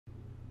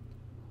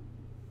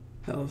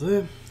Hello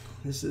there,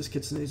 this is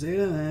Kitsune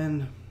Zeta,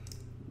 and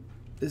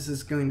this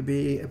is going to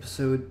be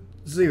episode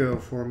 0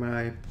 for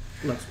my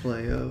Let's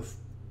Play of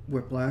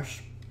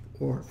Whiplash,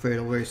 or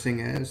Fatal Racing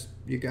as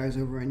you guys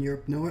over in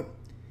Europe know it.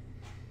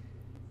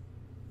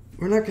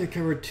 We're not going to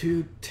cover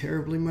too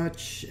terribly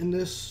much in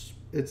this.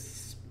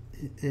 This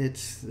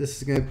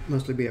is going to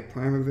mostly be a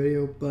primer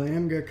video, but I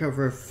am going to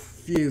cover a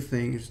few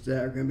things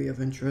that are going to be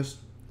of interest,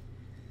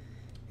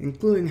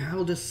 including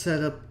how to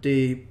set up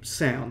the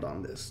sound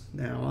on this.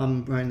 Now,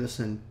 I'm running this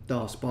in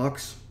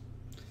DOSBox,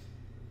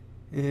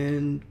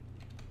 and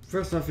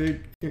first off,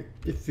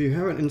 if you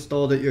haven't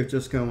installed it, you're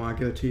just going to want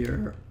to go to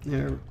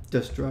your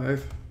disk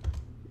drive,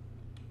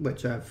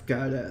 which I've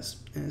got as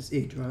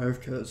E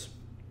drive because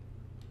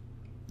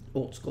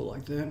old school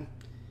like that.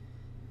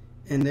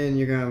 And then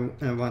you're going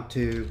to want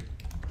to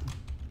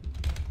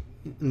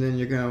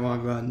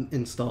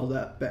install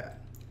that back.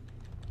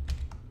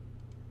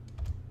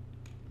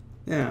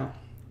 Now,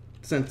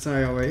 since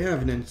I already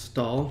have it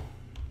installed,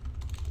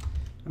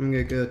 I'm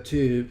going to go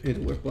to the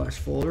Whiplash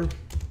folder,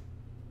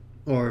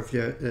 or if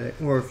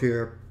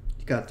you're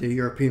got the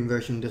European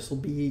version, this will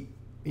be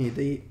in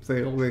the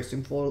Fatal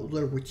Racing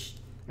folder, which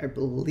I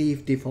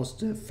believe defaults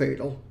to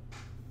Fatal.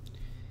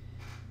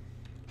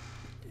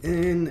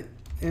 And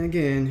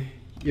again,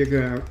 you're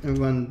going to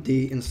run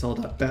the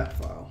install.bat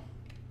file.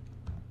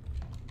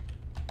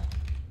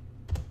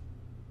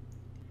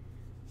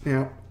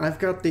 Now, I've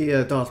got the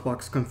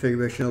DOSBox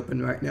configuration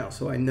open right now,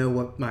 so I know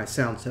what my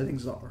sound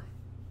settings are.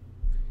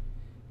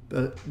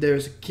 But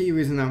there's a key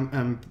reason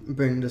I'm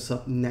bringing this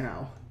up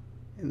now.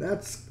 And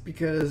that's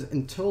because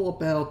until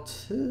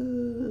about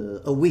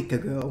a week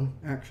ago,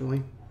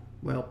 actually,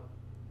 well,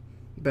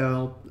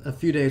 about a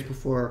few days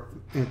before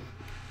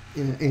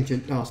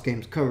Ancient DOS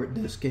Games covered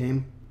this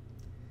game,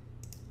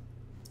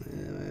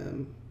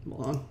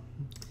 hold on,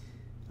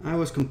 I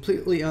was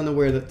completely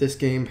unaware that this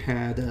game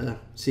had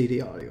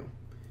CD audio.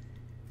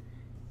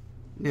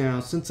 Now,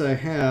 since I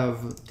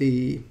have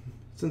the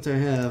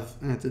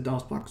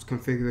DOSBox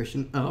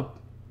configuration up,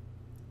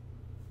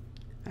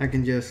 I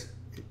can just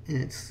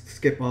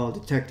skip all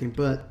detecting,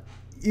 but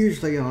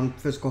usually on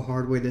physical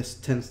hardware this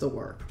tends to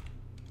work.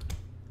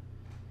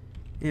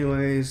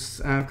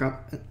 Anyways, I've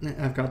got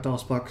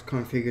DOSBox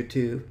configured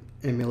to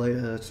emulate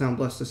a Sound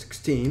Blaster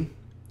 16,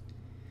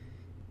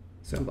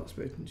 Sound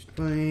Blaster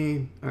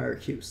 20,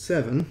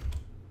 IRQ7,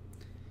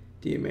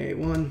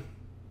 DMA1.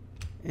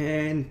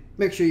 And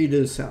make sure you do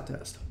the sound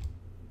test.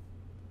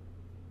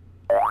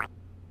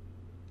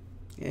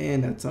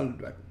 And that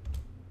sounded right.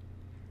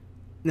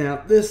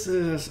 Now, this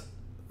is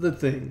the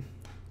thing.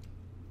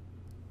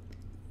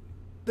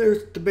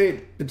 There's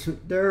debate between,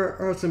 there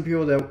are some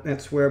people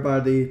that swear by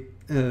the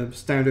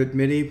standard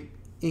MIDI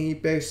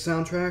based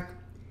soundtrack,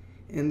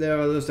 and there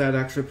are others that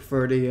actually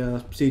prefer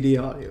the CD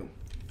audio.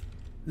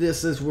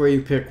 This is where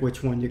you pick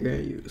which one you're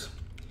going to use.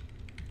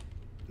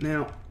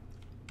 Now,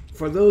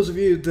 for those of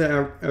you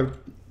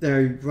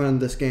that run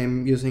this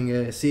game using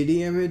a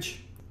CD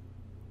image,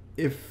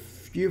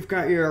 if you've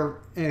got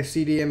your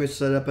CD image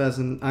set up as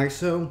an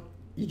ISO,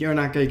 you're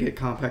not going to get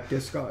compact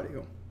disc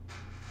audio.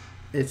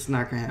 It's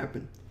not going to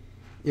happen.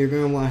 You're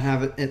going to want to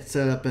have it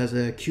set up as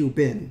a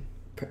QBin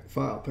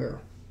file pair.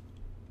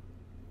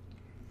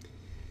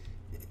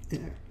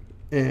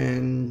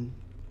 And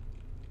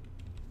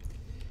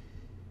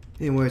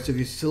anyways, if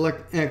you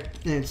select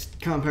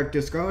compact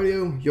disc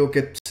audio, you'll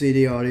get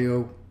CD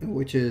audio,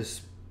 which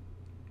is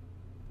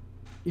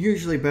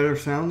usually better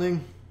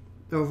sounding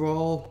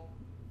overall,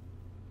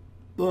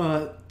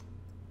 but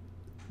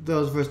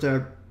those of us that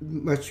are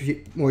much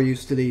more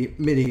used to the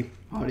MIDI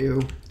audio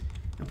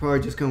are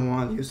probably just going to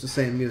want to use the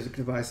same music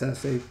device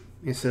as they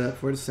set up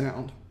for the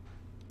sound.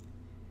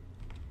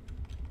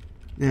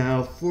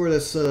 Now, for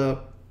this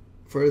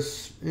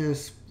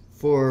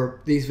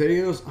for these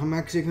videos, I'm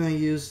actually going to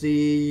use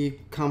the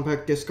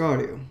compact disc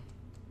audio.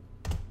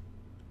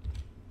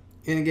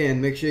 And again,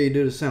 make sure you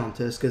do the sound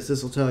test, because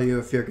this will tell you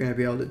if you're going to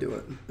be able to do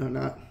it or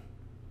not.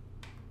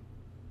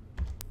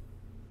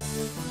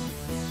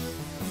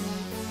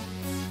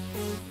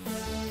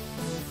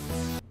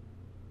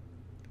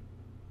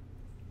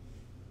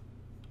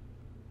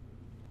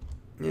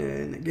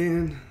 And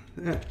again,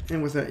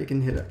 and with that you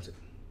can hit exit.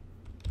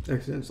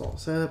 Exit install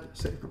setup,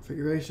 save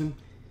configuration.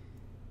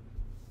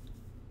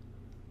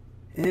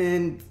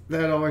 And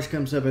that always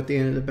comes up at the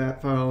end of the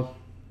bat file.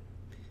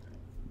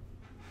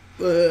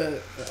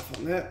 But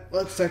on that,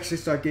 let's actually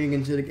start getting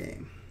into the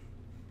game.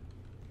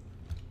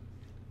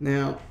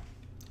 Now,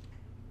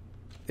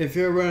 if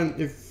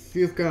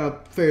you've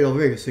got Fatal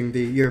Racing,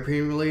 the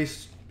European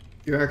release,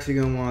 you're actually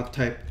going to want to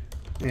type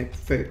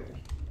Fatal.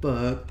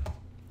 But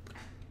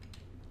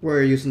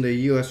we're using the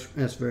US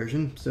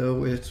version,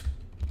 so it's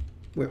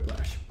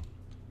Whiplash.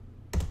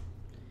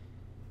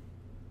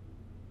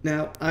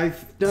 Now, I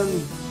have done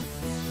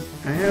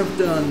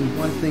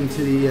one thing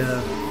to the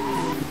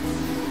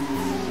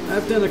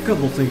I've done a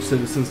couple things to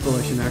this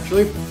installation,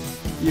 actually.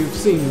 You've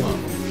seen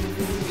one.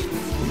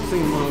 You've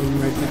seen one of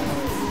them right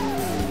now.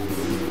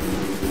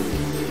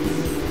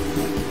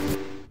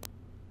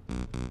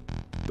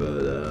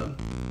 But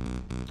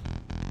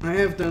I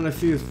have done a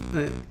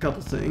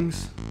couple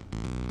things.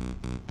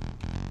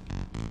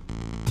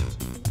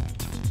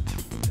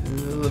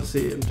 Let's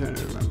see, I'm trying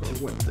to remember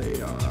what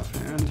they are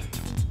offhand.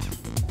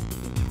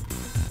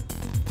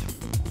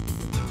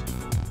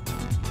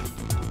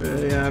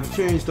 Yeah, I've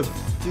changed a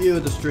few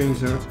of the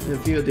strings, or a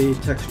few of the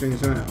text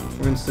strings around.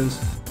 For instance,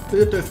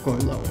 the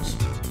difficulty levels.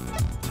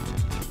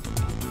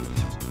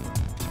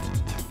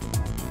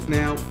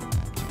 Now,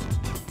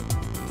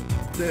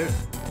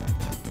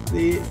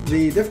 the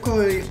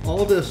difficulty,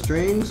 all the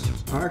strings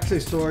are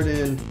actually stored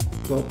in,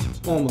 well,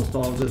 almost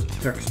all of the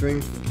text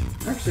strings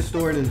are actually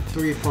stored in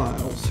 3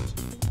 files.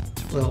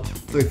 Well,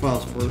 3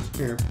 files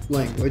per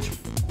language.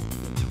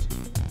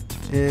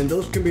 And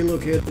those can be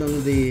located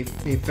under the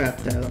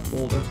FATDATA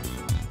folder.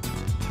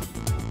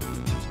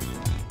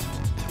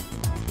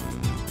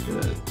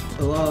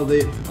 A lot of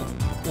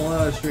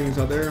the strings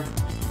are there.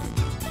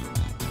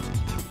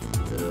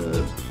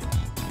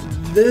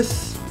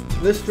 This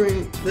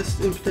string, this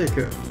in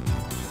particular,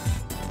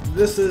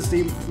 this is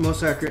the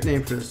most accurate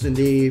name for this. In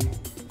the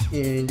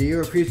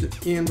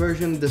European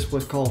version, this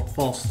was called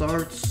false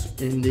starts.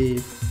 In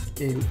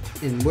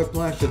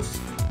Whiplash, it's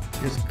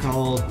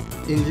called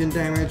engine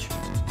damage.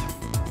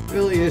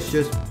 Really, it's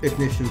just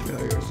ignition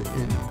failures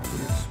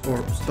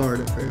or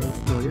starter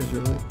failures,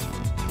 really.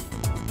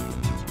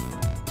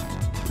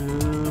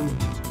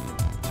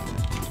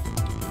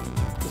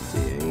 Let's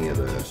see, any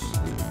other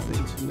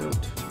things to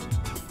note?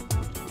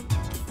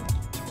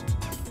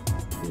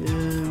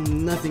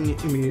 Nothing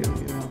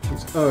immediately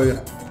options. Oh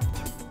yeah,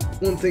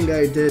 one thing that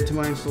I did to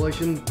my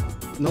installation.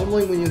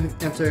 Normally, when you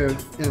enter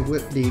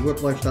with the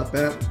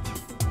whiplash.bat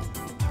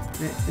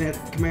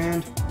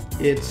command,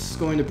 it's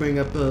going to bring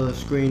up a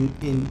screen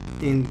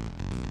in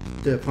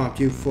to prompt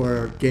you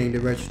for getting the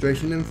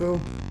registration info.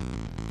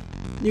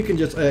 You can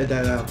just edit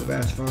that out the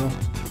bash file.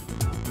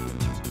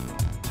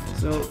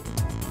 So,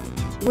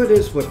 what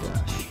is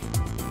Whiplash?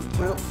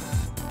 Well,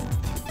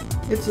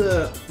 it's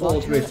a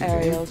old racing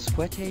game.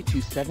 Sweat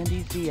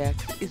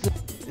 270ZX is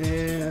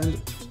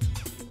And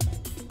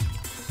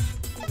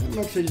I'm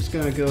actually just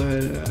gonna go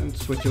ahead and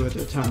switch over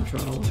to time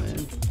trial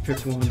and pick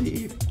one of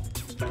the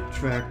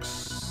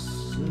tracks.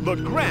 The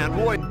Grand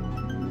Boy.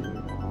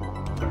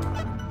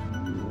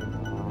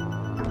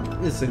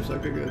 This seems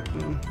like a good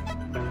one.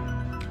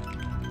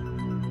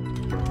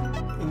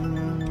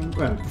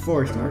 Well,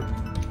 before I start,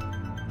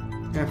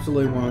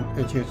 absolutely want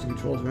a chance to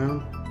control the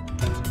round.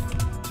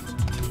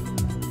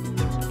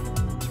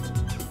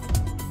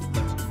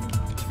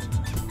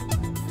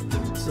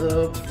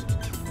 So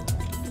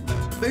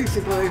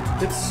basically,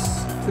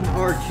 it's an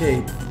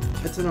arcade.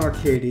 It's an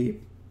arcadey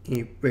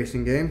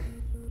racing game.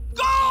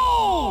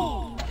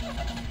 Go!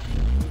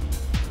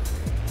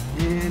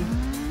 And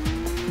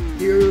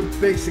you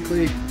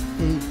basically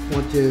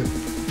want to,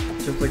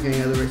 just like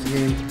any other racing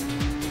game,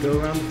 go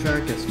around the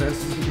track as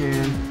fast as you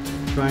can,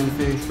 trying to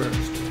finish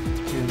first,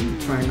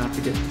 and trying not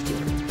to get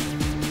destroyed.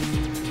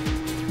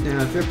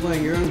 Now, if you're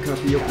playing your own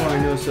copy, you'll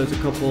probably notice there's a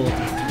couple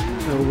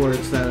of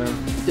words that are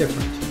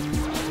different.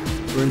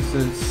 For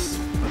instance,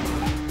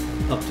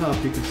 up top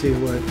you can see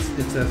what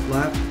it says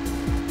lap.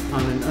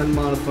 On an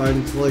unmodified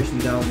installation,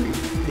 that will be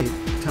a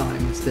time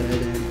instead.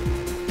 And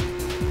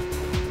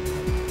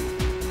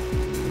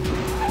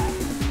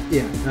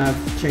yeah,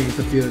 I've changed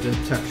a few of the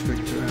text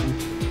strings around.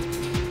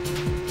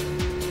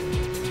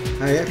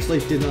 I actually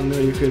did not know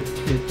you could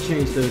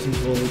change those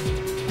until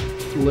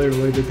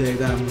literally the day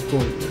that I'm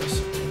recording this.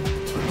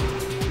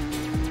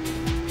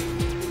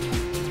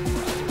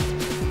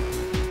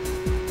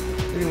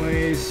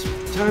 Anyways,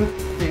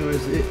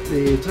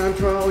 the time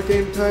trial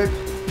game type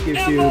gives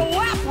and the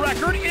lap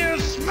record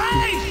is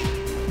smashed!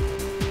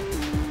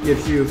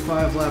 Gives you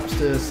 5 laps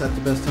to set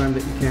the best time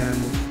that you can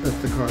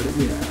with the car that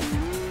you have.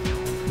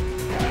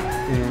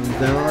 And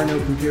there are no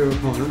computer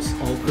opponents,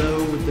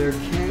 although there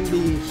can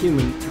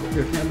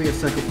be a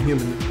second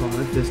human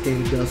opponent. This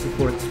game does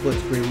support split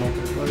screen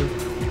multiplayer.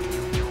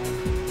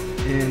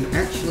 And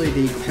actually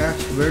the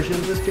patched version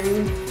of this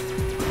game,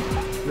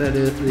 that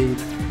is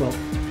what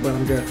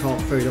I'm going to call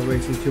Fredo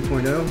Racing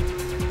 2.0,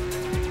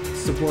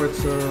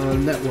 supports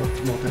network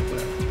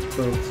multiplayer,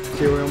 both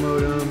serial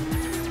modem,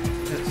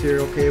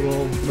 serial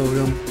cable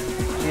modem,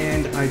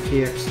 and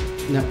IPX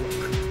network.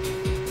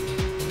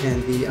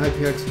 And the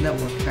IPX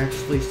network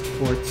actually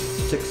supports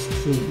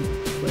 16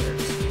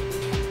 players.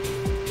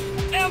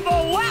 And the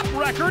lap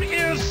record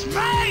is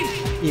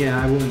smashed!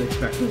 Yeah, I wouldn't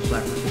expect those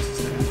lap records to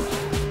stand.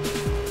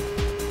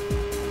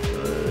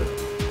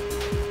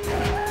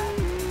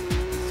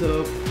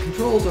 So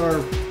controls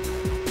are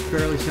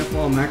fairly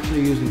simple. I'm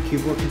actually using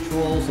keyboard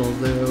controls,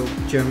 although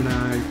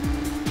Gemini,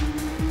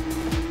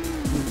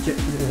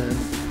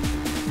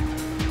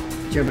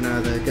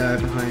 the guy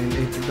behind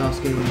Ancient DOS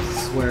Games,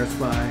 swears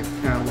by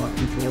analog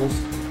controls.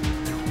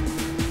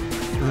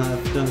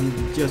 I've done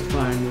just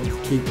fine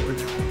with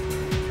keyboard.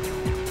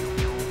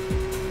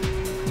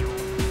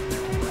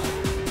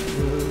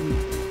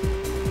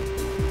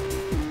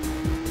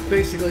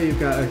 Basically, you've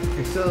got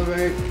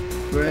accelerate,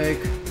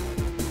 brake,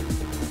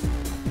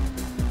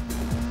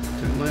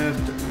 turn left,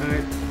 turn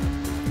right,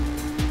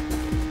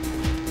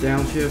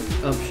 downshift,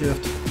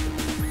 upshift.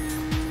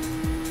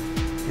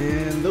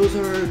 And those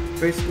are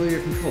basically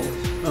your controls.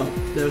 Oh,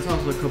 there's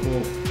also a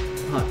couple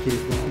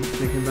hotkeys while I'm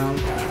thinking about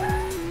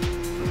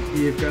them.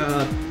 You've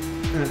got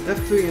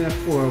F3 and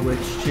F4,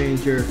 which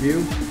change your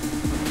view.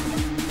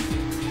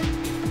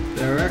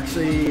 There are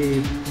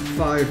actually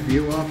 5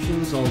 view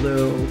options,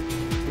 although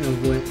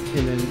when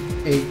in an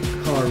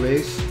 8-car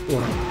race,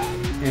 or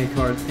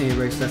any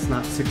race that's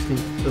not the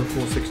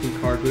full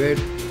 16-car grid,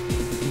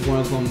 one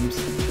of them's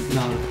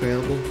not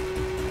available.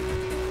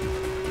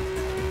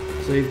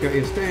 So you've got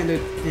your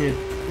standard in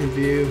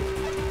view,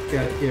 you've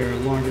got your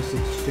long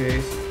distance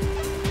chase,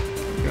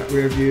 you've got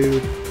rear view,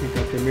 you've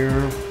got the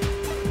mirror,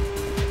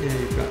 and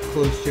you've got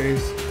close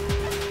chase,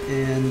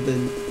 and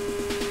then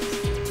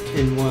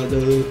in one of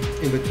those,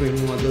 in between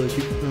one of those,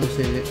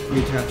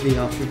 you'd have the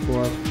option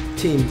for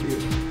team view,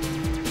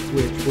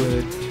 which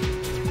would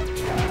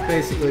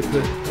basically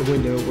put a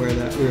window where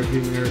that rear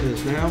view mirror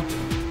is now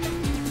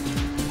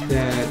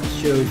that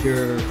shows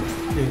your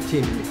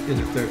teammate in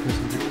the third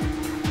person view.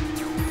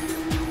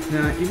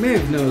 Now, you may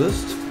have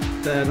noticed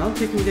that I'm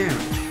taking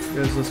damage.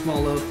 There's a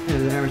small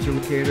damage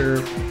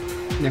indicator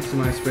next to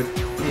my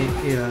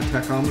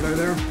tachometer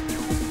there.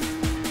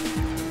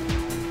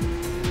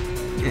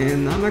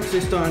 And I'm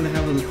actually starting to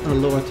have a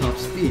lower top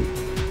speed.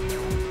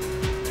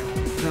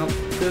 Now,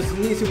 there's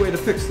an easy way to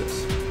fix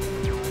this.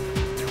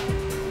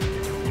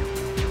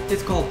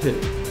 It's called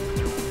pity.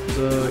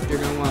 So you're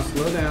going to want to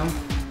slow down.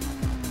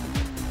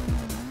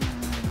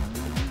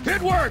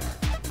 Good work!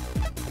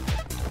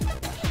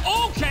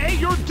 Okay,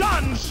 you're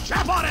done!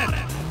 Step on it!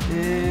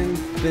 And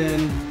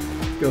then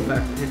go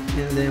back.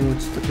 And then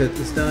once the pit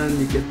is done,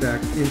 you get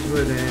back into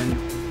it and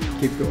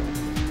keep going.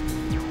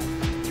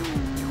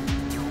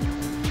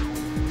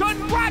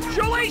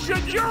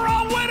 Congratulations, you're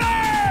a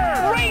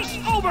winner! Race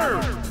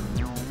over!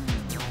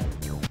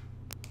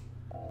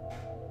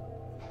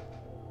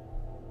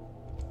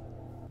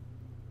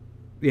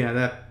 Yeah,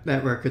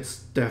 that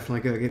record's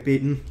definitely gonna get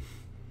beaten.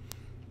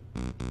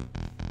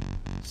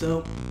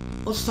 So,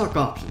 let's talk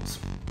options.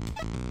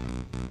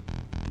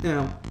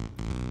 Now,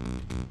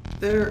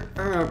 there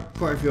are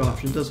quite a few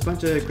options. There's a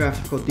bunch of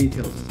graphical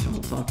details in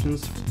those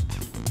options.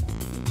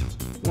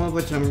 One of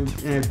which I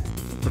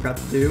forgot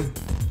to do.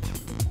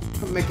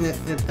 I'm making it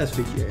an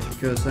SVGA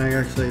because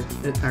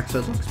it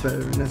actually looks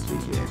better in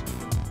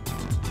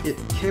SVGA. It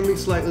can be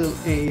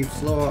slightly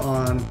slower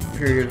on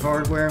period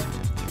hardware,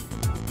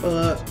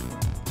 but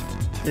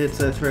it's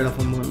a trade-off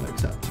I'm willing to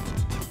accept.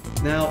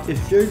 Now,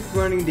 if you're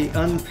running the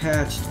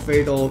unpatched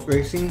Fatal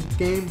Racing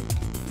game,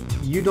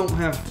 you don't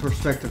have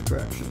perspective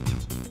correction.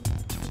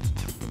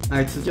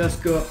 I'd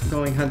suggest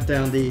going hunt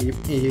down the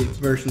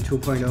version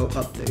 2.0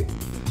 update.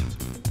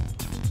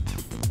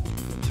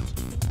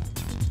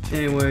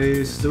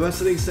 Anyways, the rest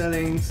of these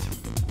settings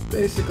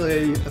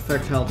basically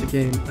affect how the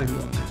game I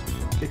look,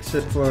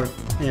 except for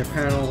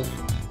panel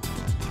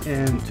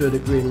and to a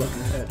degree look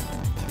ahead.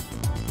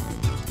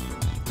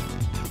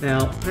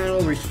 Now,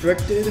 panel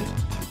restricted,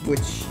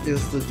 which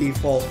is the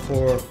default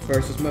for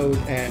versus mode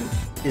and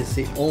is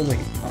the only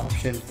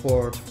option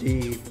for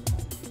the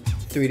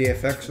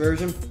 3DFX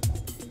version,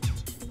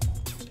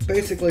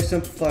 basically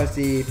simplifies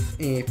the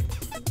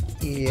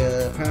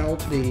panel,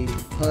 the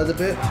HUD a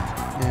bit,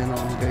 and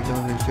I'm going to go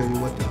ahead and show you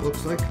what that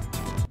looks like.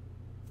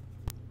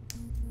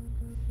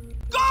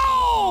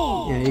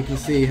 Go! Yeah, you can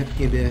see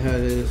the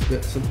HUD is a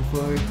bit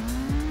simplified.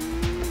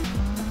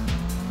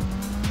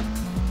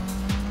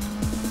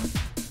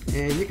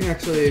 And you can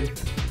actually,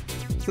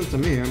 since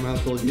I'm here, I might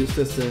as well use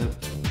this to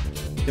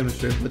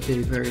demonstrate what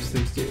the various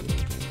things do.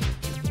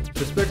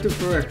 Perspective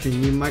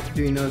correction, you might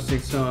be noticing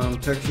some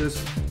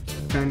textures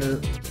kind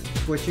of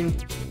switching.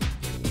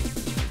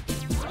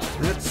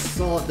 That's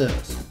all it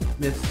does.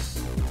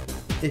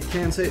 It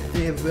can say a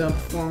bit of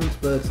performance,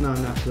 but it's not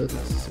absolutely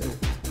necessary.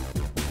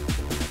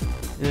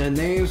 And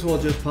names will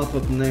just pop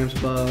up the names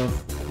above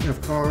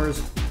of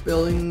cars,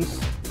 buildings,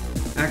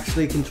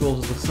 actually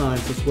controls the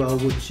signs as well,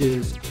 which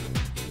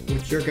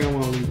you're going to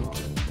want to leave on.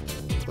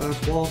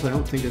 Glass walls, I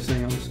don't think there's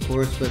any on this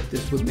course, but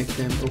this would make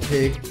them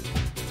opaque.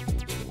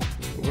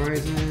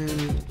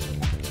 Horizon.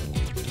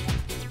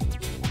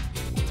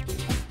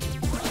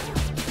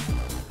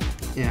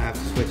 Yeah, I have to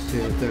switch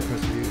to third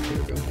person view.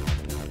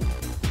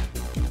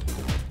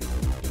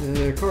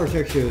 There we go. Car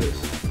textures.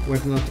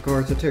 Whether or not the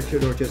cars are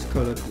textured or just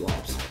colored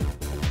blobs.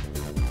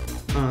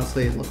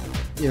 Honestly, look,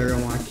 you're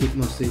going to want to keep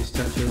most of these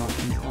texture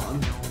options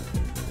on.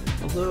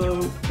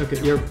 Although, okay,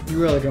 you're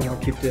really going to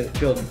want to keep the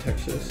building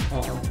textures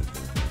on.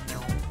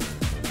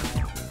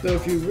 So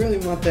if you really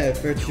want that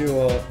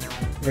virtual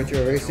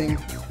racing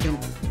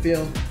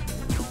feel,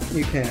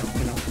 you can,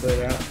 and I'll put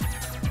it out.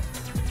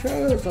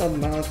 Trailers are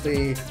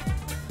mostly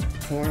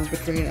torn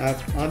between.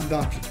 I'm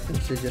not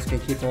actually just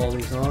going to keep all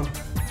these on.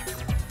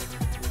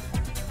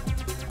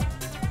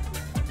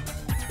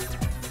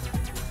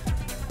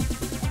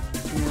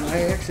 Yeah, I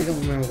actually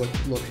don't remember what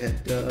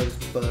Lookhead does,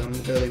 but I'm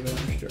going to leave it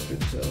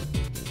unrestricted, so.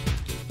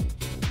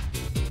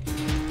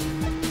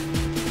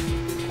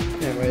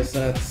 Anyways,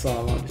 that's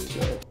all I wanted to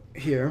show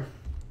here.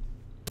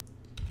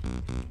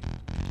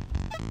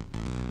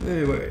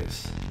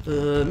 Anyways,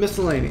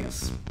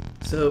 miscellaneous.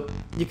 So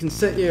you can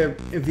set your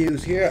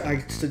views here.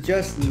 I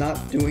suggest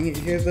not doing it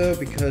here though,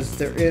 because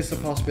there is a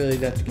possibility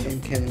that the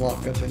game can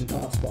lock up in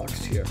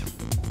DOSBox here.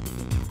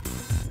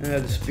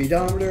 The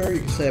speedometer, you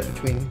can set it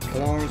between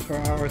kilometers per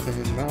hour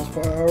and miles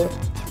per hour.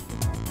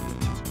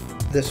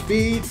 The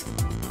speeds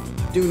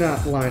do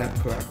not line up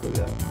correctly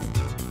though.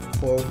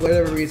 For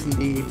whatever reason,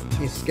 the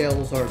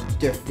scales are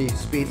different. The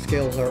speed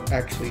scales are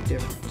actually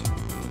different.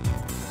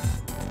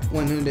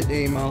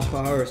 180 miles per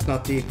hour is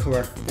not the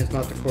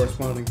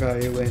corresponding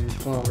value in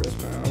kilometers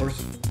per hour.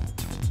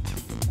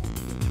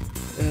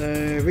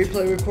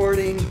 Replay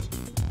recording,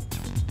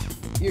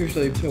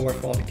 usually it's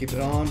worthwhile to keep it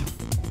on.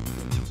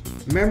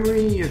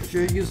 Memory, if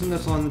you're using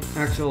this on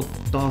actual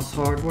DOS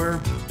hardware,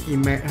 you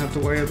might have to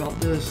worry about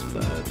this,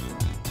 but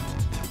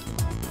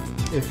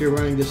if you're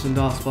running this in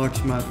DOSBox,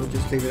 you might as well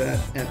just leave it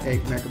at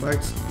 8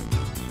 megabytes.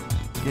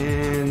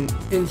 And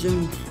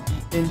engine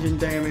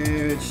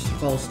damage,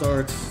 false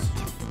starts,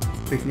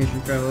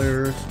 ignition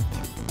failures,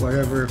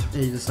 whatever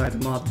you decide to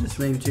mod this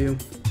name to.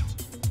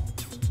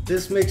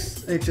 This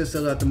makes it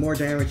so that the more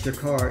damaged your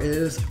car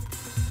is,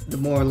 the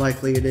more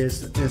likely it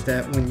is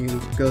that when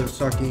you go to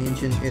start the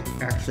engine, it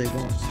actually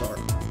won't start.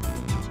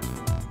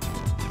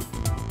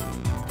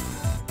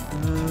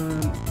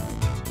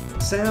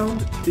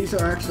 Sound, these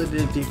are actually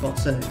the default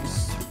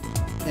settings.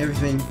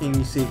 Everything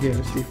you see here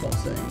is default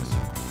settings.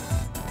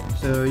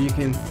 So you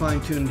can fine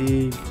tune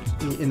the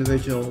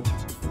individual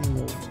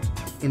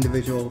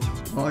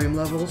volume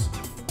levels.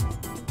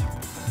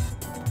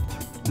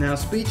 Now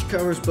speech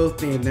covers both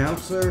the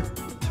announcer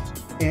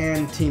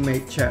and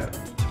teammate chatter,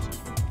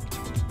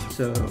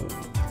 so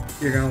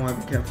you're gonna want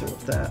to be careful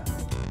with that.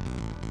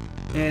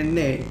 And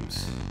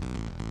names.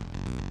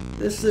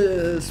 This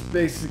is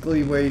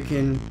basically where you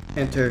can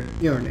enter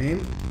your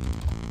name.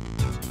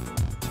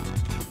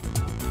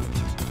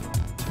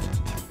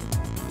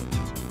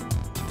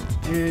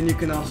 And you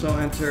can also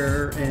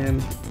enter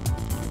in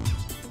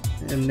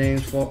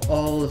names for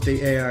all of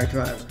the AI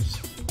drivers.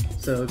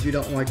 So if you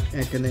don't like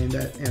a name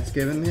that's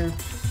given here,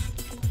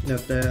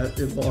 note that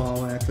it will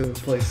automatically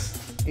replace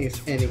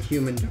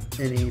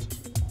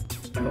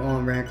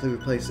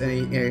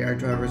any AI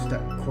drivers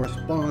that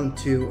correspond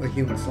to a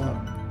human slot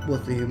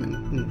with the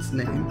human's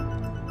name.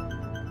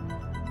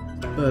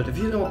 But if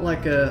you don't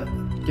like a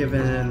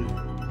given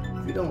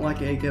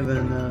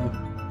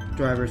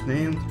driver's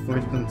name, for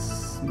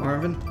instance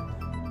Marvin,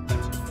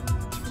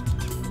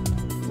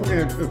 we're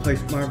going to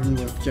replace Marvin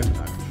with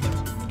Gemini.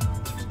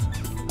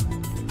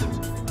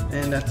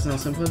 And that's how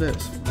simple it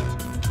is.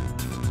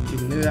 You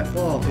can do that for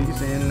all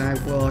these, and I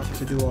will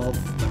actually do all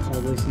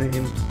these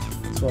names,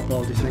 swap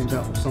all these names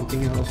out with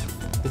something else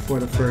before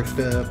the first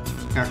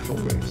actual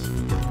race.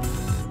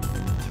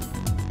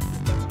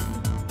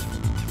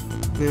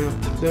 Now,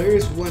 there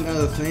is one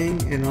other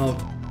thing, and I'll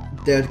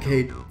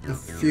dedicate a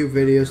few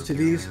videos to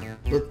these,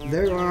 but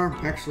there are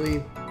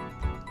actually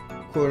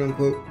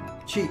quote-unquote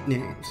cheat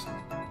names.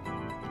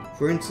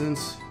 For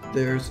instance,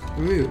 there's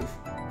remove.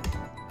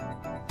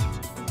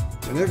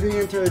 Whenever you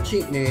enter a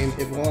cheat name,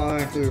 it will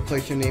automatically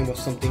replace your name with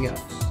something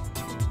else.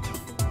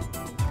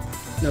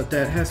 Note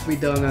that it has to be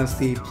done as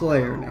the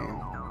player name.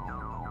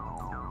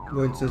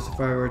 For instance, if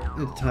I were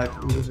to type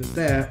remove as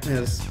that,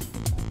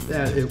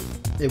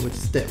 it would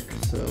stick.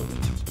 So,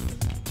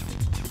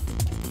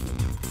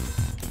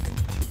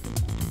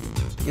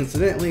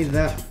 incidentally,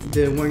 the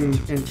one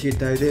cheat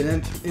that I did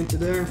enter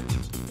there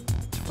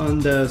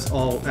undoes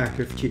all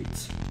active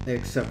cheats,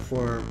 except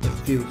for a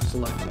few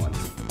select ones.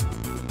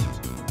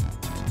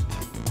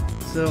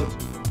 So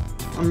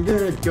I'm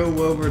gonna go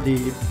over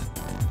the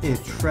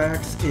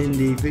tracks in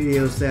the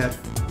videos that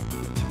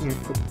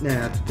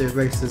the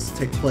races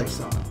take place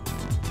on.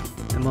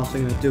 I'm also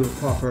gonna do a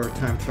proper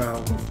time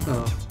trial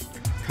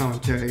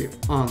commentary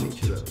on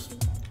each of those.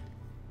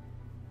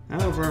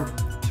 However,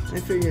 I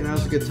figured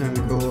now's a good time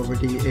to go over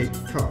the 8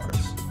 cars.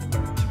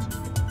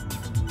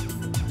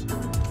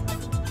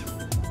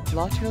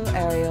 Lotto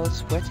Ariel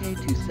Suete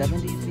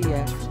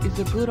 270ZX is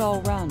a good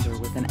all-rounder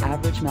with an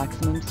average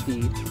maximum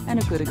speed and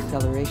a good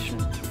acceleration.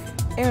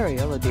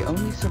 Ariel are the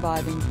only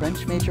surviving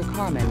French major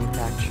car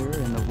manufacturer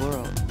in the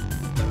world.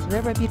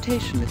 Their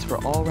reputation is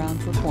for all-round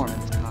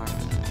performance cars.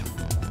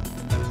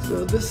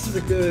 So this is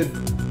a good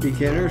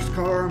beginner's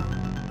car,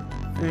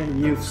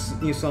 and you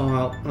saw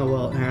how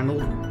well it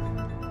handled.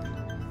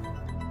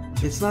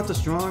 It's not the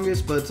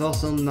strongest, but it's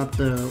also not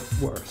the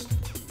worst.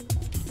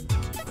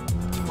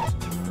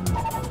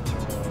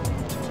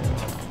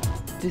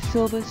 The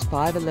Silvus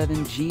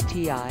 511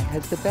 GTI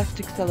has the best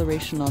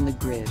acceleration on the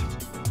grid.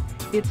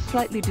 Its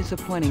slightly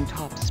disappointing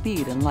top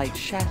speed and light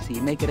chassis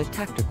make it a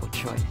tactical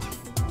choice.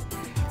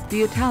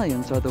 The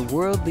Italians are the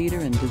world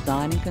leader in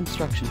design and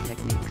construction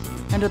techniques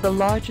and are the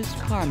largest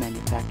car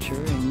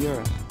manufacturer in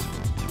Europe.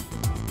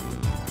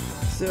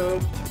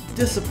 So,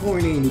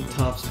 disappointing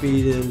top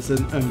speed is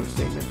an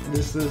understatement.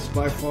 This is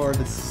by far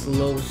the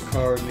slowest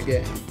car in the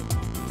game.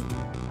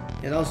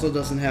 It also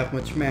doesn't have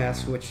much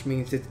mass, which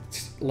means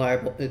it's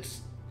liable.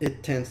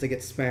 It tends to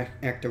get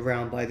smacked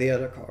around by the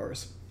other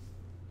cars.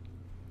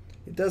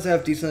 It does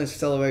have decent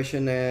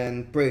acceleration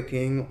and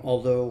braking,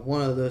 although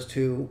one of those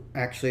two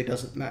actually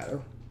doesn't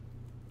matter.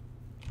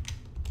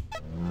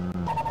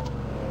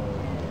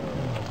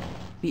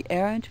 The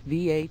errant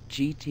V8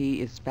 GT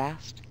is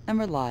fast and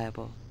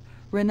reliable,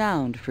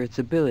 renowned for its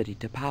ability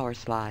to power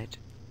slide.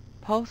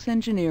 Pulse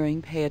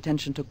Engineering pay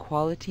attention to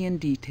quality and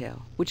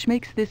detail, which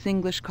makes this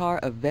English car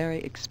a very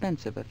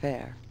expensive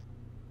affair.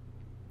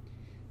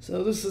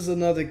 So this is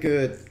another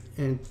good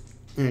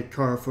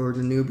car for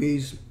the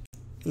newbies,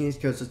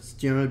 because it's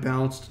generally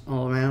balanced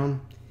all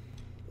around.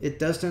 It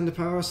does tend to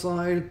power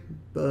slide,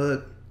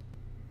 but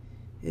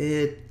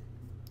it's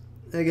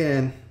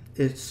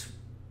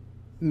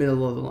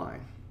middle of the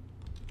line.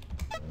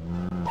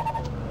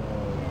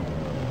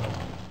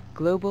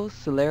 Global's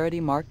Celerity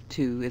Mark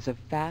II is a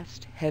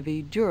fast,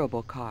 heavy,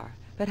 durable car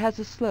that has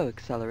a slow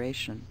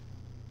acceleration.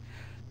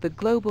 The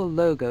Global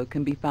logo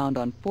can be found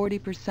on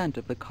 40%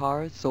 of the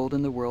cars sold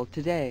in the world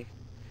today,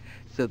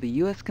 so the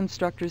U.S.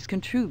 constructors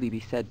can truly be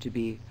said to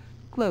be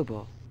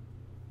global.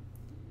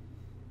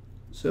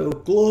 So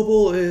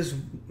Global is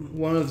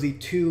one of the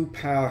two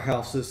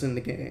powerhouses in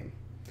the game.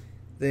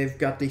 They've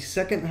got the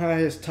second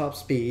highest top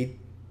speed,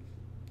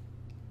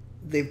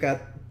 they've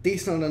got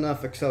decent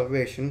enough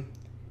acceleration,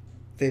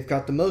 they've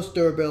got the most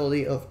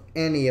durability of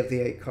any of the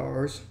 8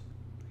 cars.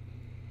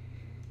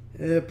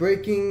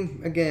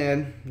 Braking,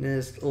 again,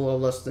 is a little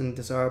less than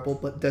desirable,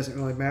 but doesn't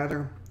really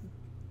matter.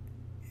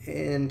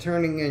 And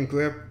turning and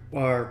grip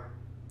are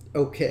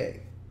okay.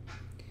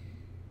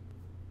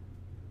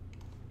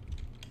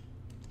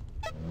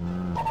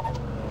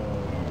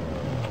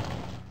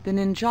 The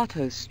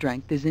Ninjato's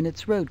strength is in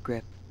its road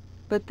grip,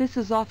 but this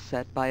is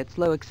offset by its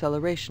low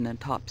acceleration and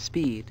top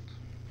speed.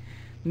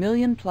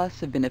 Million Plus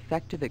have been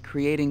effective at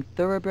creating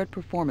thoroughbred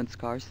performance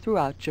cars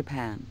throughout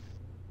Japan.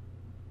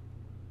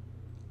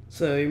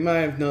 So you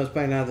might have noticed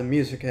by now the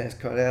music has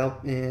cut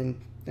out,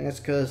 and that's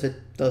because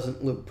it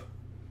doesn't loop.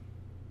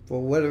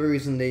 For whatever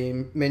reason,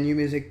 the menu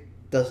music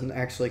doesn't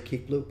actually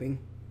keep looping,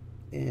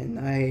 and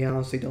I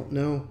honestly don't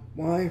know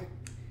why.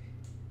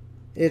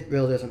 It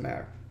really doesn't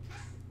matter.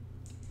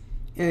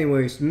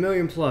 Anyways,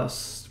 Million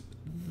Plus,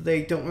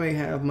 they don't really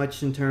have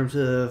much in terms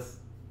of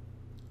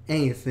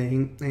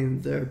anything,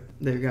 and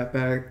they've got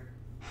better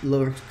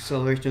low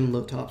acceleration,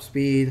 low top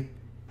speed.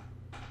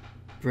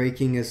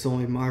 Braking is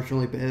only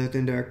marginally better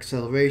than their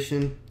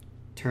acceleration.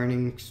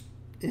 Turning,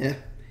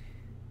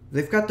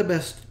 they've got the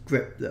best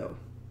grip though.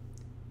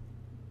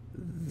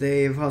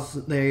 They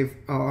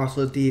are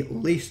also the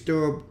least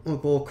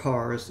durable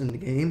cars in the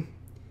game,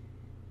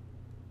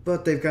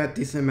 but they've got a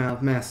decent amount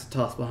of mass to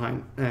toss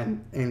behind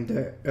and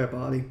their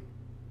body.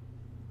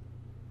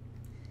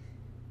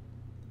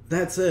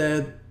 That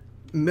said,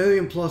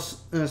 Million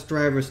Plus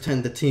drivers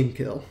tend to team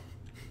kill.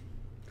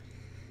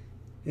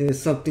 It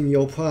is something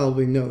you'll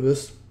probably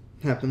notice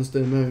happens to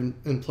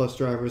Million Plus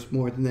drivers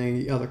more than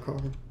any other car.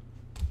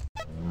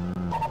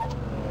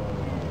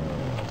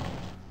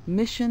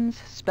 Mission's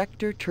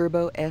Spectre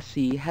Turbo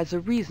SE has a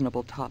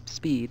reasonable top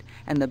speed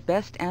and the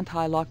best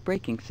anti-lock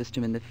braking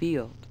system in the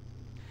field.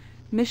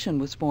 Mission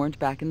was formed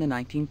back in the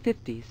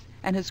 1950s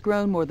and has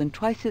grown more than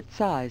twice its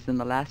size in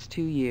the last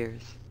 2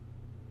 years.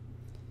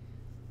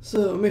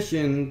 So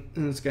Mission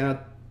has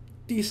got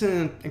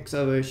decent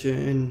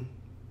acceleration,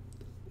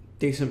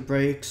 decent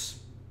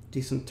brakes,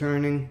 decent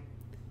turning,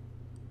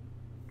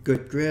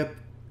 good grip.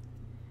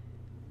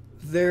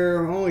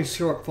 Their only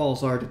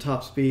shortfalls are the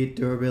top speed,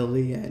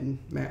 durability, and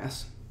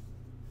mass.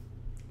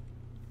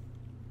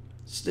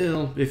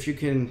 Still, if you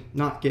can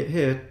not get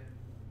hit,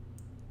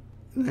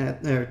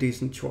 they're a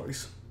decent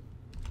choice.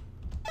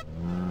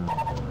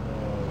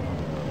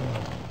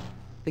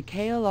 The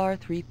KLR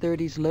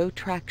 330's low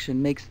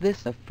traction makes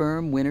this a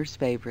firm winner's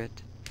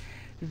favorite.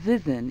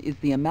 Zizen is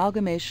the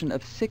amalgamation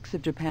of 6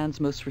 of Japan's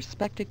most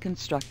respected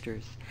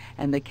constructors,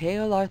 and the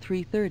KLR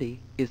 330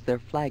 is their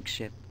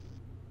flagship.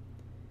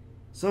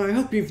 So I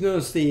hope you've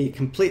noticed the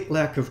complete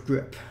lack of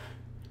grip.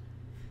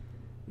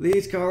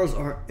 These cars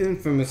are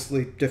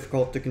infamously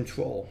difficult to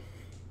control.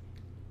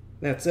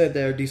 That said,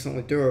 they're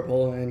decently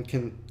durable and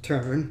can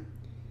turn,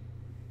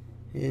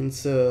 and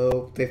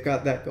so they've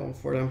got that going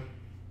for them.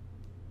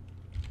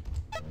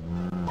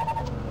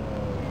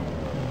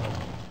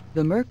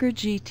 The Merkur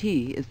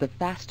GT is the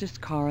fastest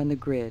car on the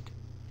grid.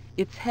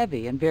 It's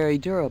heavy and very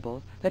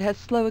durable, but has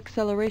slow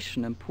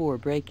acceleration and poor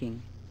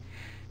braking.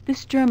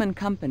 This German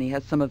company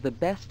has some of the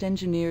best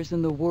engineers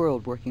in the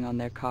world working on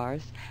their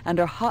cars and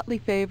are hotly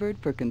favored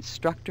for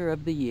Constructor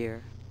of the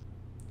Year.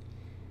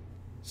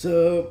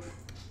 So,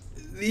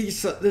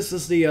 this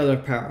is the other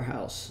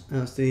powerhouse.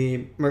 That's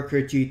the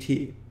Merkur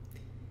GT.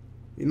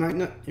 You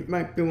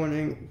might be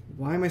wondering,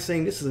 why am I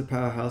saying this is a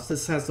powerhouse?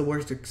 This has the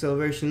worst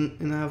acceleration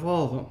out of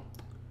all of them.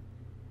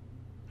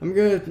 I'm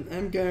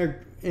gonna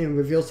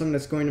reveal something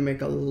that's going to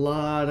make a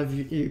lot of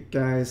you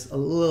guys a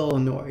little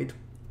annoyed.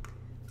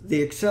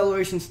 The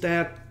acceleration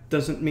stat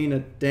doesn't mean a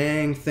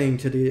dang thing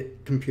to the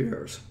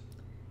computers.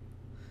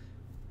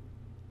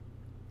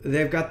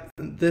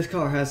 This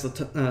car has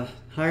the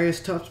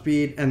highest top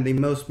speed and the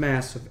most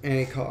mass of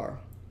any car.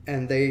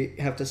 and they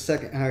have the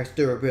second highest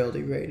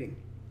durability rating.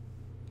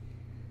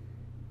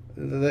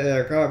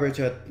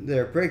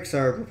 Their brakes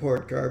are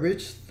reported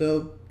garbage,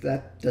 though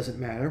that doesn't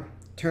matter.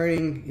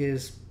 Turning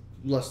is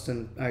less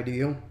than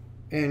ideal,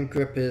 and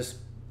grip is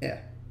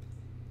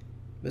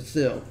But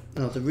still,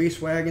 the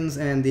race wagons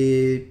and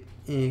the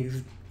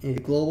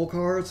global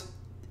cars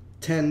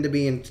tend to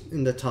be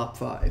in the top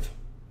 5.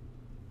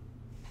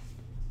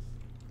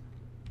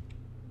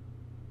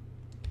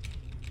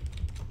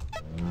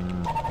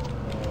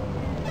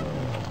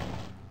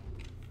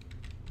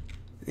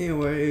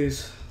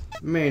 Anyways,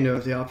 main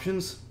of the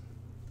options.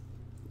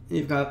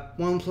 You've got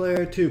 1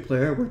 player, 2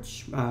 player,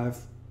 which I've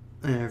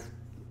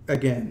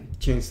again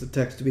changed the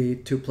text to be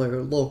 2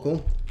 player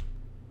local.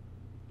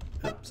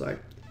 Oh, sorry.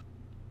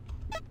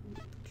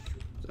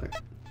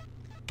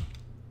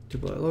 2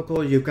 player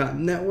local. You've got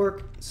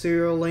network,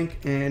 serial link,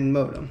 and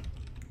modem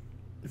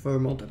for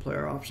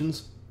multiplayer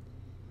options.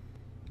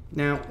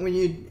 Now, when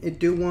you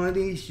do one of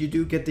these, you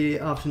do get the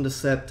option to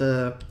set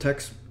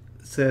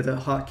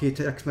hotkey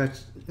text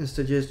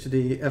messages to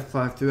the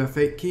F5 through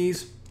F8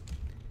 keys.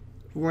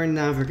 We're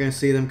never going to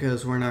see them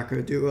because we're not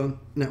going to do a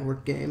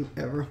network game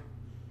ever.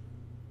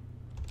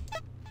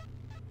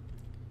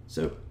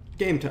 So,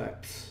 game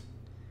types.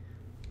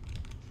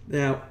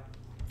 Now,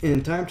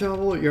 in time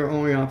travel, your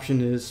only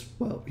option is,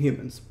 well,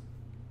 humans.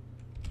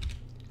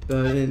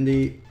 But in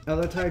the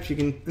other types, you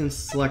can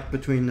select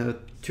between a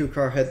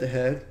 2-car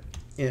head-to-head,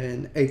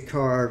 an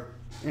 8-car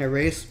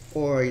race,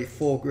 or a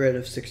full grid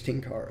of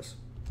 16 cars.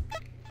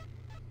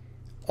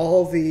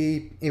 All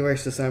the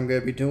races I'm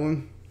going to be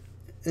doing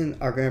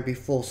are going to be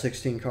full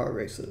 16-car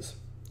races,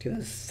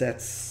 because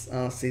that's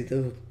honestly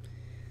the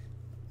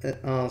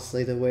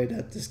way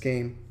that this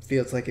game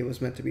feels like it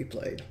was meant to be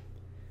played.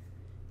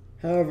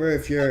 However,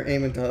 if you're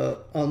aiming to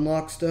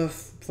unlock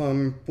stuff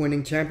from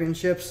winning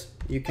championships,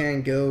 you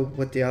can go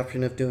with the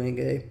option of doing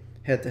a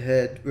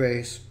head-to-head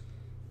race,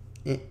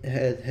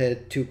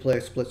 head-to-head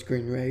 2-player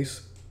split-screen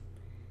race,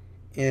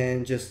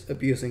 and just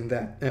abusing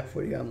that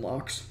for the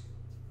unlocks.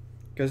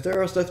 Because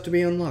there are stuff to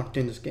be unlocked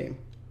in this game.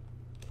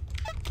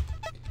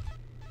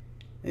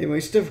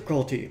 Anyways,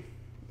 difficulty.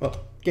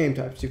 Well, game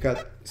types. You've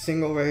got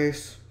single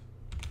race,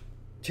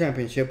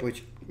 championship,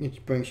 which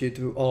brings you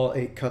through all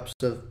 8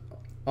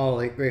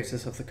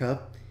 races of the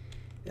cup.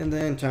 And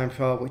then time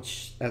trial,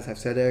 which, as I've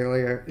said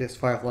earlier, is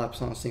 5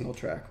 laps on a single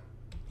track.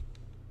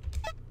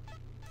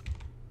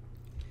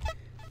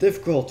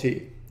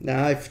 Difficulty.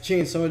 Now, I've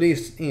changed some of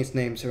these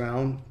names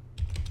around.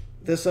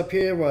 This up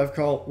here, what I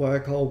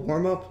call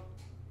warm-up,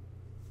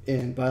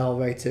 and by all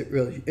rights, it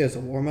really is a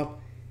warm-up.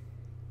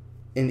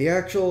 In the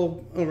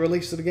actual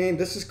release of the game,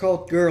 this is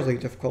called girly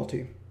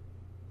difficulty.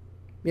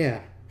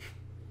 Yeah.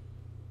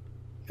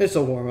 It's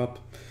a warm-up.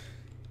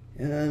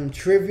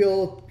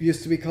 Trivial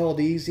used to be called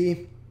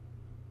easy,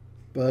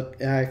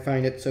 but I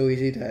find it so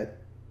easy that,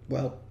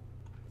 well,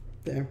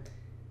 there.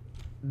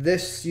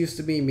 This used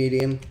to be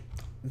medium.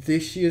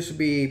 This used to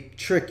be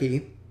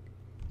tricky.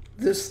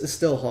 This is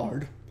still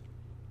hard.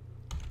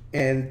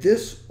 And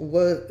this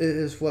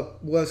is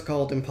what was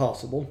called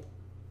impossible.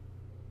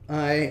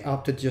 I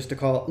opted just to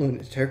call it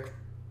lunatic.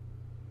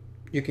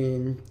 You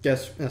can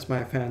guess that's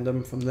my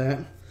fandom from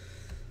that.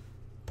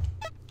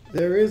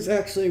 There is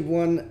actually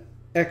one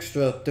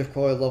extra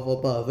difficulty level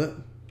above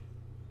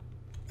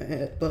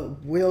it,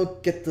 but we'll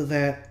get to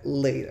that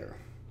later.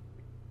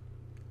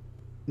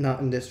 Not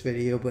in this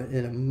video, but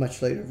in a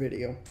much later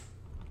video.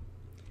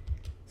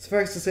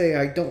 Suffice to say,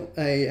 I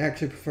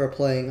actually prefer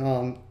playing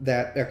on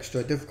that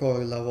extra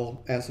difficulty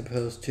level as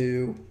opposed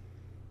to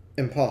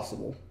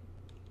impossible.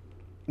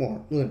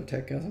 Or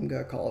lunatic, as I'm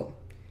gonna call it.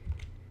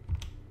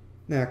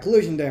 Now,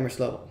 collision damage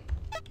level.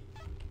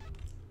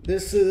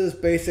 This is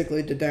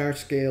basically the damage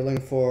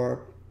scaling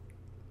for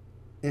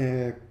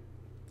this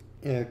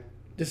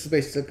is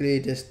basically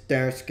just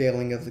damage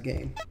scaling of the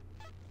game.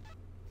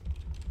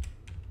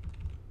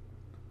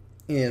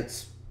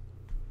 It's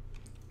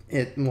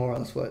more or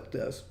less what it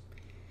does.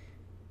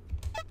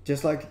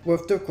 Just like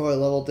with difficulty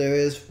level, there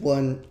is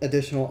one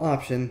additional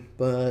option,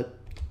 but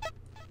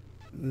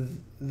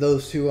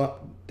those two,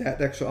 that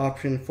extra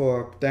option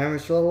for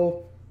damage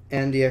level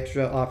and the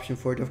extra option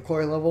for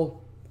difficulty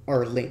level,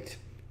 are linked.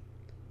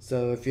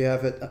 So if you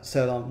have it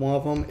set on one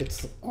of them,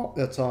 it's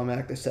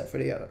automatically set for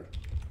the other.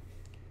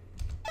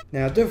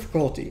 Now,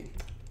 difficulty.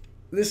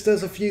 This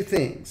does a few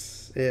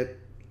things. It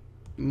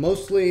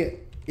most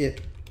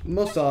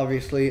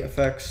obviously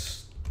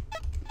affects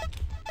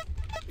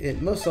the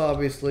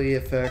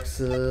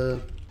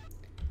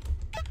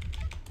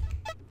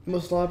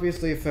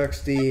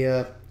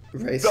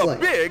race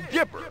length. The Big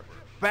Dipper.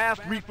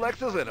 Fast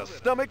reflexes and a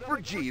stomach for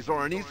G's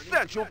are an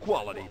essential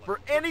quality for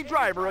any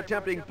driver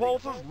attempting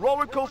Pulse's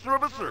roller coaster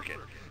of a circuit.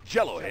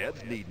 Jello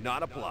heads need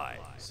not apply.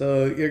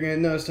 So you're going to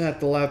notice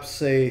that the laps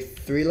say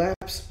 3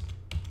 laps.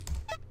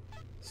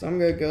 So I'm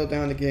going to go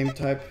down to game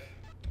type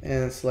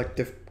and select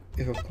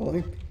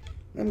difficulty.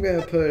 I'm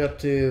going to put it up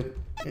to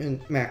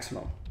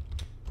maximum.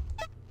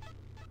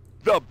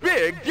 The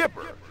Big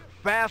Dipper.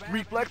 Fast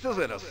reflexes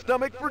and a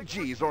stomach for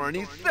G's are an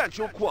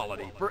essential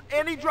quality for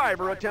any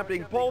driver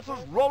attempting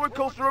Pulse's roller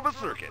coaster of a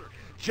circuit.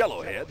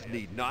 Jello heads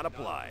need not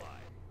apply.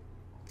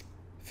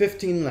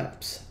 15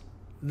 laps.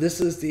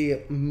 This is the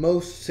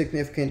most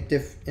significant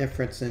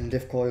difference in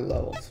difficulty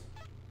levels.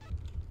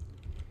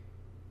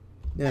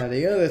 Now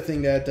the other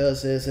thing that it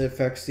does is it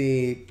affects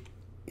the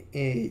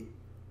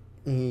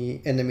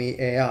enemy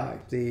AI,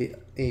 the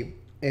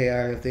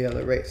AI of the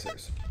other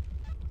racers.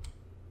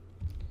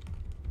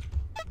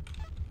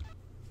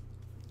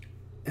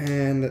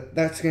 And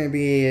that's going to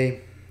be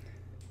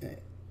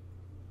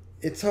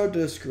it's hard to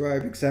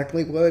describe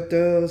exactly what it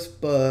does,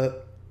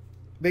 but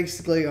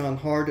basically on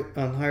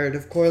higher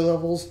difficulty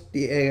levels,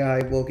 the AI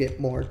will get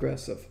more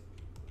aggressive.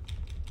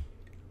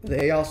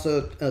 They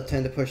also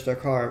tend to push their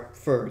car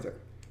further,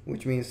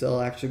 which means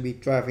they'll actually be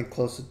driving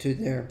closer to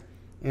their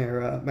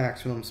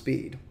maximum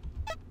speed.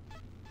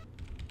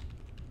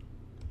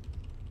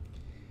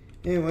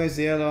 Anyways,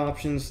 the other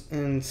options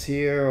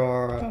here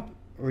are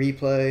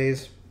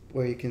replays,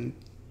 where you can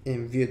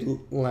view the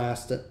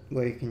last,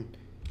 where you can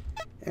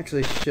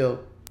actually show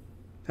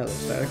hello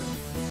static,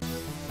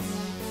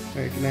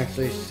 where you can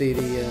actually see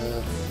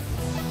the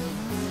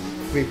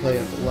replay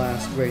of the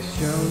last race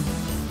shown,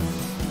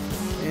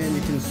 and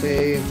you can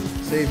save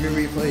your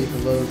replay. You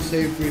can load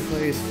saved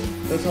replays.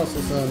 There's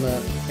also some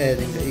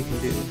editing that you can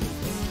do.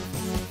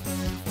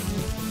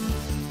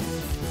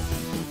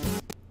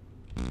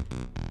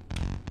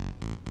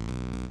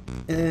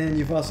 And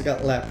you've also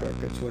got lap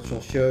records, which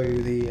will show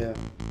you the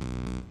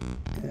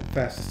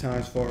fastest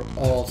times for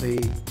all the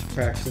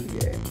tracks in the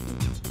game.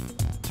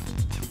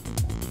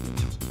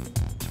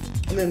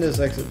 And then there's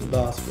exit the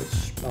DOS,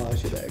 which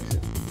allows you to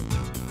exit.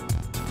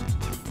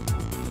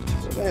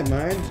 So with that in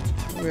mind,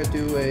 we're gonna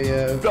do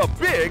the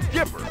Big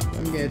Dipper.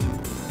 I'm gonna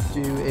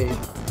do a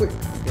quick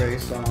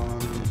race on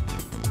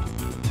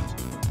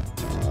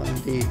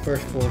the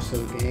first course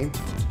of the game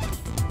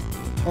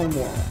on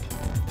warm-up.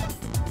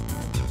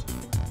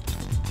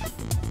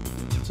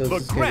 So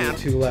this is gonna be a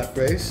 2-lap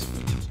race.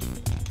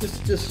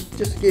 Just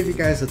to give you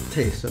guys a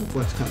taste of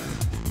what's coming.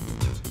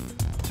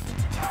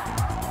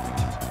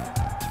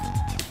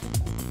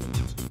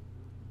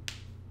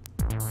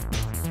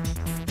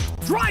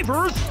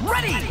 Drivers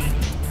ready!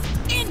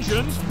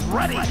 Engines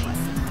ready!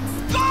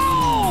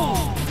 Go!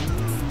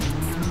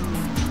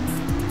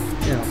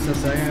 Yeah,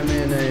 since I am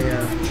in a,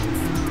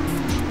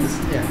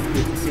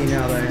 you can see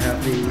now that I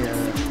have the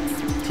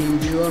team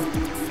view up.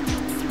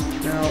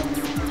 Now,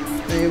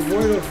 a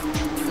word of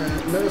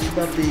notice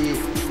about the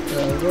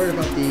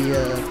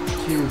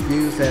two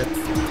views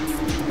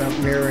about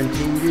mirror and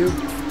team view.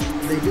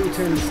 They do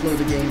tend to slow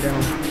the game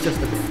down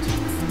just a bit.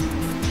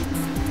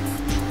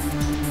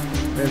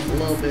 There's a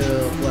little bit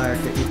of lag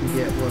that you can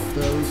get with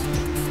those,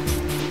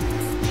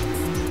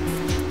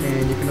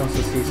 and you can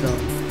also see some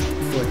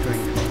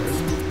flickering colors.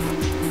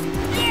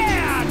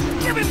 Yeah,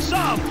 give it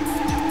some.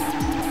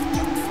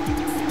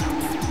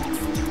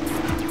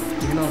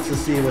 You can also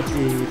see what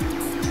the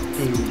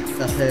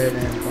ahead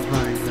and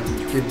behind them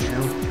do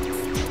now.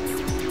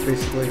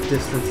 Basically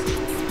distance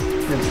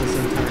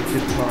and time to the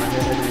car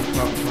ahead and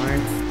car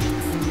behind.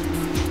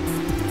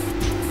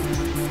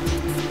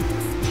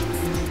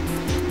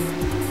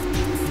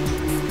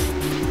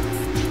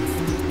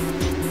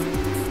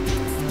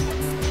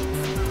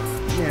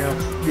 Now,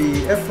 the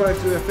F5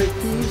 to F8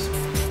 keys,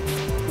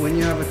 when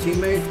you have a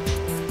teammate,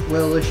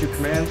 will issue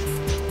commands,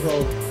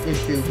 will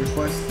issue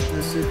requests to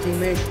a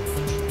teammate,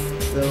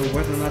 so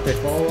whether or not they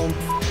follow them.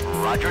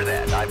 Roger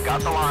that. I've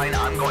got the line.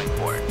 I'm going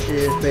for it.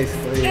 Is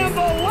basically. And the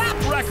lap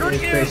record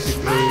is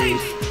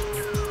smashed!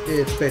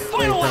 It's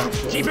basically Final a lap.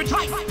 dice roll. Keep it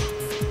tight.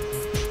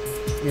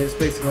 It's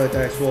basically a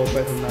dice roll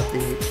whether or not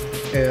the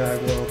AI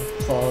will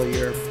follow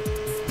your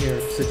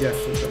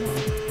suggestions or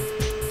not.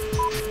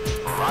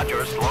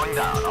 Roger, slowing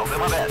down. I'll do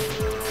my best.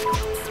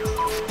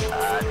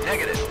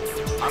 Negative.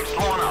 I'm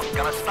slowing up.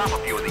 Gonna stop a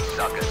few of these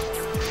suckers.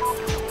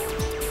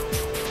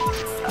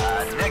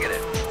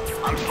 Negative.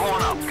 I'm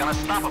slowing up. Gonna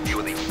stop a few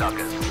of these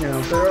suckers. Now,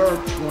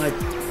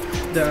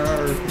 there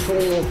are a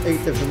total of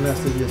 8 different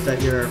messages that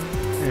your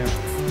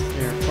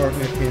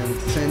partner can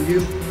send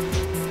you.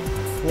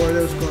 4 of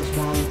those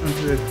correspond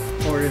to the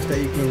orders that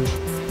you can,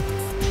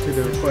 to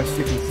the requests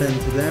you can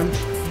send to them.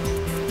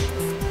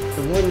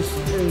 The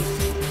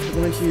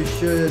ones you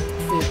should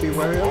be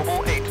aware of.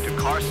 Global 8 to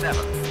car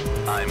 7.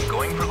 I'm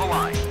going for the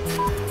line.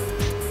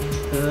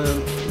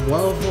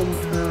 One of them,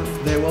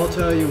 they will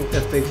tell you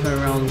if they turn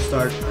around and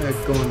start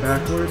going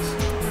backwards.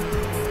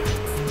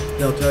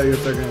 They'll tell you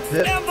if they're going to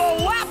pit. And the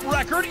lap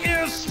record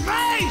is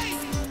smashed!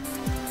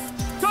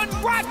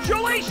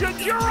 Congratulations,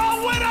 you're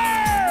a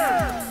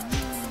winner!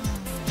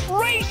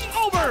 Race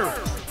over!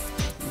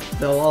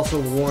 They'll also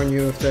warn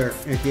you if they're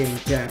getting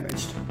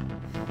damaged.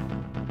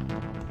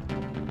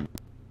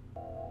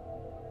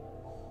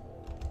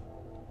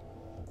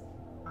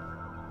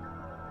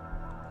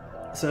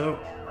 So,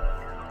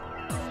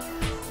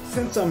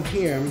 since I'm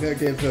here, I'm going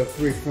to give a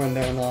brief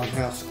rundown on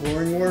how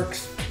scoring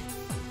works.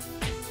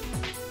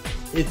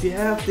 If you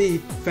have the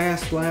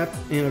fast lap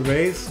in a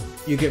race,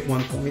 you get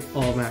 1 point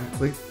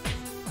automatically.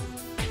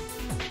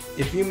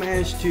 If you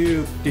manage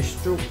to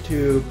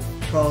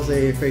cause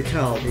a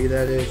fatality,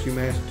 that is, you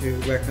manage to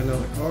wreck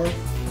another car,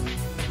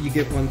 you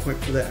get 1 point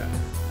for that.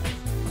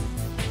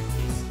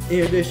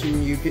 In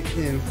addition, you get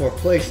for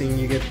placing,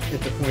 you get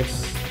the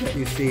points that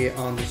you see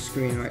on the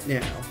screen right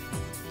now,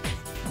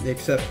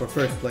 except for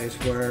first place,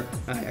 where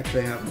I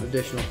actually have an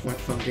additional point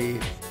from the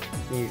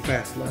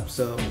fast lap.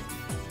 So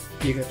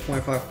you get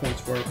 25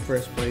 points for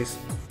first place,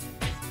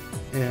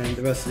 and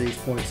the rest of these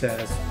points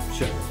as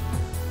shown.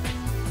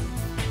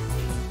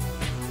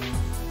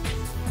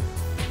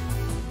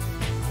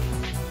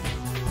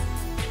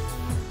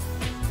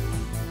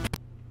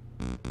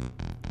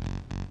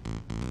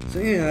 So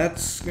yeah, that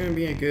should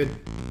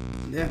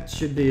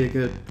be a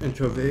good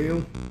intro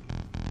video.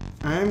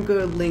 I'm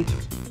gonna link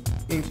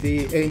in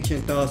the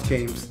Ancient DOS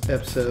Games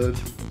episode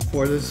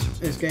for this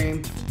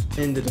game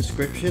in the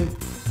description.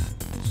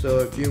 So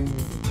if you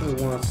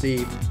want to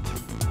see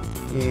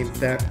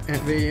that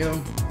video,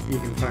 you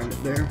can find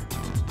it there.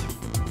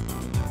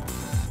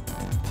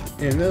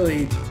 And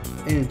really,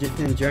 in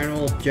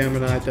general,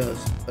 Gemini does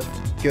a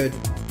good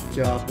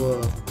job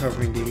of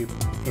covering the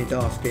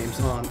DOS games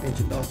on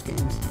Ancient DOS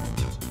Games.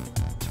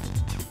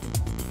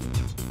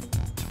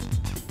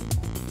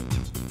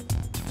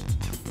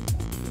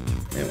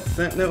 And with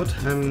that note,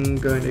 I'm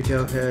going to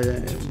go ahead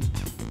and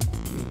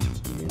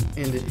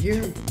end it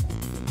here.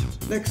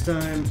 Next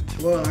time,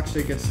 we'll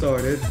actually get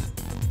started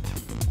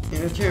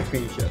in a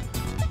championship.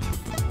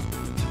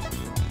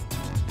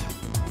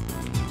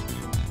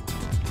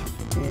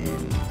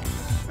 And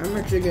I'm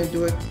actually going to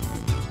do it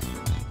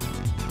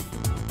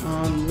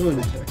on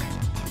Lunatic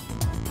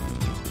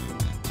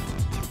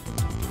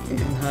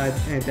and height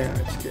and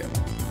damage scale.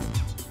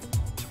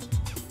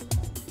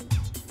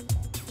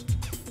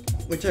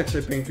 Which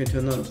actually brings me to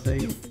another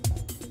thing.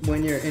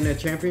 When you're in a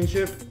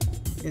championship,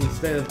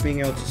 instead of being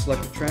able to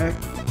select a track,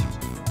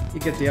 you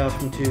get the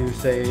option to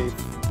save.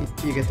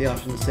 You get the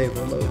option to save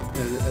or load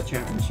a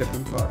championship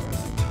in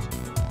progress.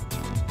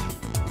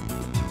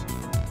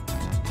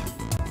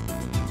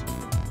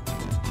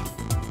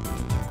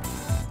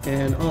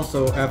 And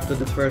also, after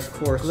the first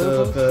course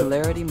Global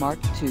Celerity Mark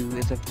II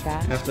is a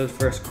fast. After the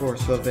first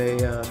course of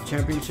a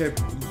championship,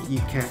 you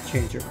can't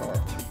change your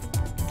car.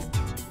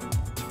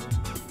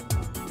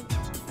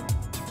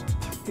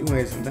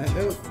 Anyways, on that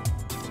note,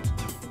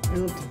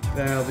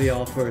 that'll be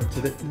all for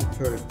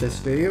this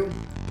video.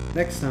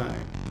 Next time,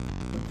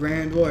 the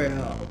Grand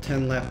Royale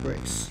 10-lap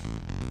race.